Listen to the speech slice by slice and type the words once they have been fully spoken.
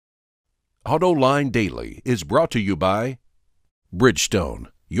AutoLine Daily is brought to you by Bridgestone,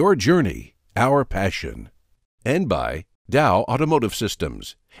 your journey, our passion, and by Dow Automotive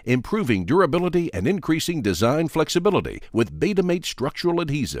Systems, improving durability and increasing design flexibility with Betamate structural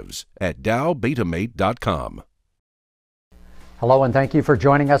adhesives at dowbetamate.com. Hello and thank you for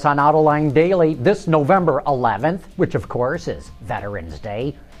joining us on AutoLine Daily this November 11th, which of course is Veterans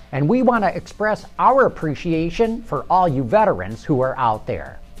Day, and we want to express our appreciation for all you veterans who are out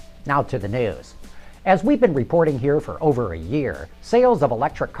there. Now to the news. As we've been reporting here for over a year, sales of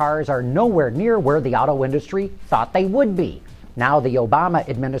electric cars are nowhere near where the auto industry thought they would be. Now the Obama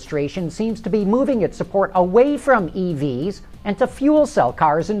administration seems to be moving its support away from EVs and to fuel cell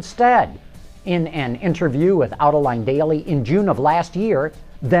cars instead. In an interview with AutoLine Daily in June of last year,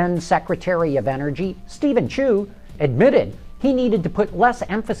 then Secretary of Energy Steven Chu admitted he needed to put less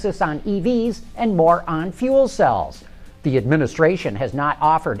emphasis on EVs and more on fuel cells. The administration has not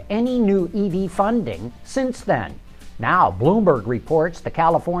offered any new EV funding since then. Now, Bloomberg reports the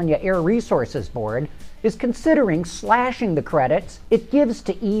California Air Resources Board is considering slashing the credits it gives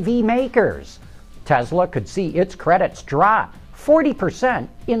to EV makers. Tesla could see its credits drop 40%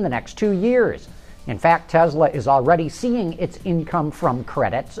 in the next 2 years. In fact, Tesla is already seeing its income from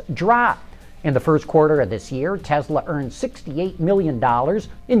credits drop. In the first quarter of this year, Tesla earned $68 million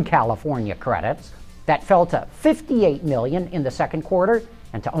in California credits. That fell to $58 million in the second quarter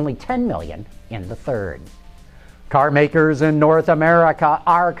and to only $10 million in the third. Car makers in North America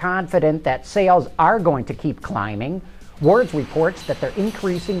are confident that sales are going to keep climbing. Wards reports that they're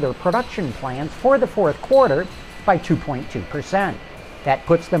increasing their production plans for the fourth quarter by 2.2%. That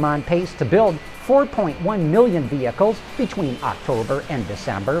puts them on pace to build 4.1 million vehicles between October and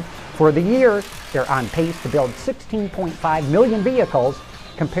December. For the year, they're on pace to build 16.5 million vehicles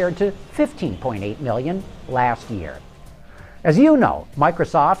compared to 15.8 million last year. As you know,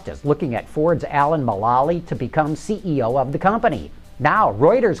 Microsoft is looking at Ford's Alan Mulally to become CEO of the company. Now,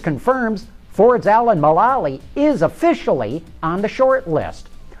 Reuters confirms Ford's Alan Mulally is officially on the short list.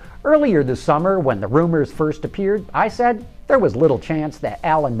 Earlier this summer, when the rumors first appeared, I said there was little chance that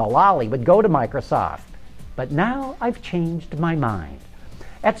Alan Mulally would go to Microsoft. But now I've changed my mind.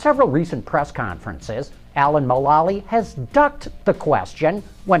 At several recent press conferences, Alan Mulally has ducked the question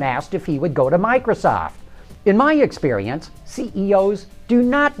when asked if he would go to Microsoft. In my experience, CEOs do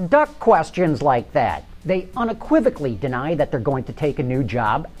not duck questions like that. They unequivocally deny that they're going to take a new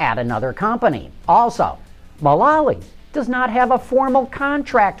job at another company. Also, Mulally does not have a formal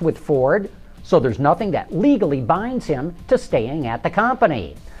contract with Ford, so there's nothing that legally binds him to staying at the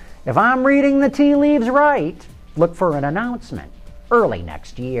company. If I'm reading the tea leaves right, look for an announcement early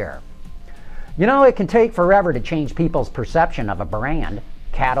next year. You know, it can take forever to change people's perception of a brand.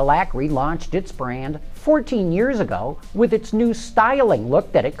 Cadillac relaunched its brand 14 years ago with its new styling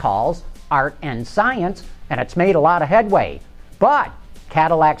look that it calls Art and Science, and it's made a lot of headway. But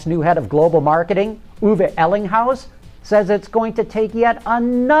Cadillac's new head of global marketing, Uwe Ellinghaus, says it's going to take yet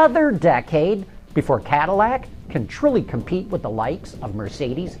another decade before Cadillac can truly compete with the likes of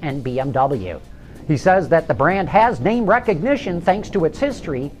Mercedes and BMW. He says that the brand has name recognition thanks to its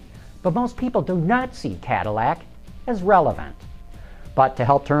history, but most people do not see Cadillac as relevant. But to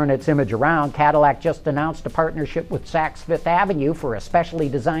help turn its image around, Cadillac just announced a partnership with Saks Fifth Avenue for a specially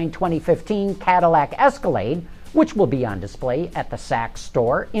designed 2015 Cadillac Escalade, which will be on display at the Saks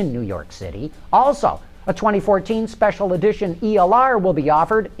store in New York City. Also, a 2014 special edition ELR will be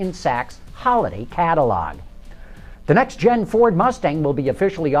offered in Saks' holiday catalog. The next-gen Ford Mustang will be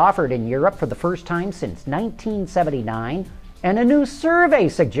officially offered in Europe for the first time since 1979, and a new survey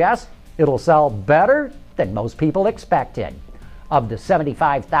suggests it'll sell better than most people expected. Of the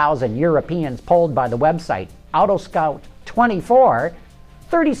 75,000 Europeans polled by the website AutoScout24,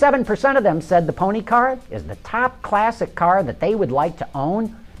 37% of them said the Pony car is the top classic car that they would like to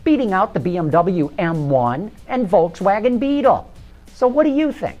own, beating out the BMW M1 and Volkswagen Beetle. So what do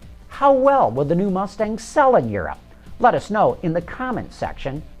you think? How well will the new Mustang sell in Europe? Let us know in the comment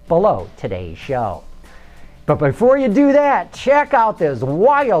section below today's show. But before you do that, check out this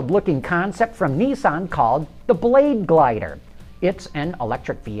wild-looking concept from Nissan called the Blade Glider. It's an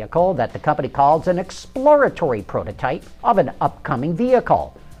electric vehicle that the company calls an exploratory prototype of an upcoming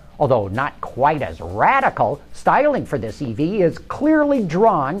vehicle. Although not quite as radical, styling for this EV is clearly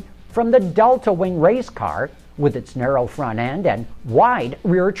drawn from the Delta Wing race car with its narrow front end and wide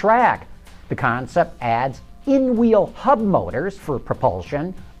rear track. The concept adds in-wheel hub motors for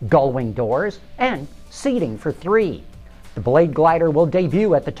propulsion, gull-wing doors, and seating for 3. The Blade Glider will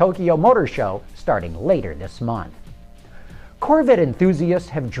debut at the Tokyo Motor Show starting later this month. Corvette enthusiasts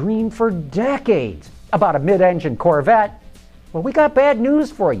have dreamed for decades about a mid-engine Corvette. Well, we got bad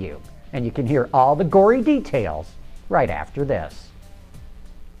news for you. And you can hear all the gory details right after this.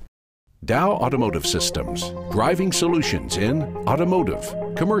 Dow Automotive Systems, driving solutions in automotive,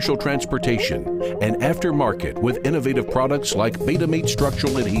 commercial transportation, and aftermarket with innovative products like Betamate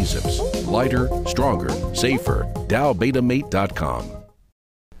structural adhesives. Lighter, stronger, safer. DowBetamate.com.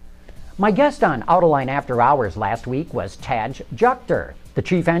 My guest on Autoline After Hours last week was Taj Juchter, the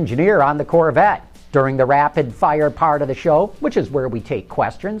chief engineer on the Corvette. During the rapid fire part of the show, which is where we take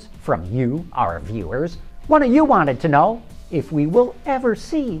questions from you, our viewers, one of you wanted to know if we will ever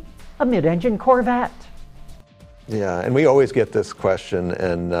see a mid-engine Corvette. Yeah, and we always get this question,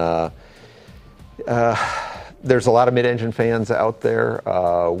 and there's a lot of mid-engine fans out there.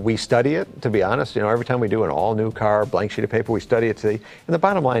 We study it, to be honest. You know, every time we do an all-new car, blank sheet of paper, we study it to see. And the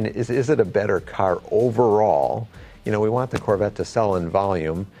bottom line is it a better car overall? You know, we want the Corvette to sell in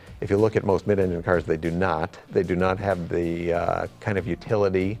volume. If you look at most mid-engine cars, they do not. They do not have the kind of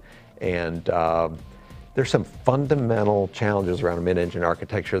utility, and there's some fundamental challenges around a mid-engine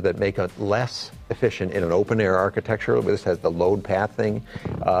architecture that make it less efficient in an open-air architecture. This has the load path thing,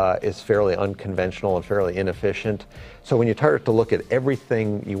 is fairly unconventional and fairly inefficient. So when you start to look at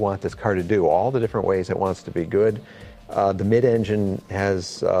everything you want this car to do, all the different ways it wants to be good, the mid-engine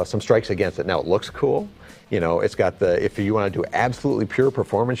has some strikes against it. Now, it looks cool. You know, it's got if you want to do absolutely pure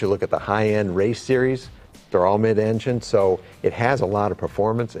performance, you look at the high-end race series, they're all mid-engine, so it has a lot of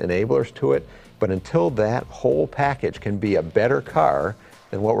performance enablers to it. But until that whole package can be a better car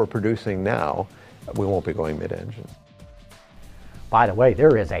than what we're producing now, we won't be going mid-engine. By the way,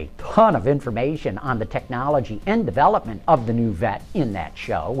 there is a ton of information on the technology and development of the new Vette in that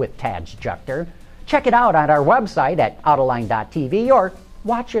show with Taj Juchter. Check it out on our website at Autoline.tv or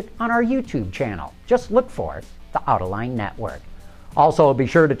watch it on our YouTube channel. Just look for the Autoline Network. Also, be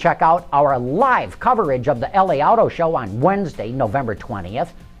sure to check out our live coverage of the LA Auto Show on Wednesday, November 20th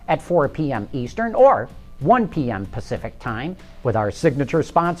at 4 p.m. Eastern or 1 p.m. Pacific Time with our signature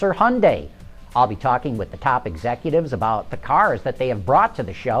sponsor, Hyundai. I'll be talking with the top executives about the cars that they have brought to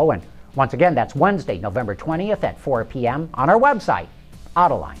the show. And once again, that's Wednesday, November 20th at 4 p.m. on our website,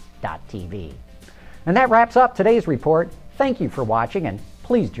 Autoline.tv. And that wraps up today's report. Thank you for watching, and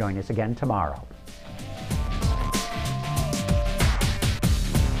please join us again tomorrow.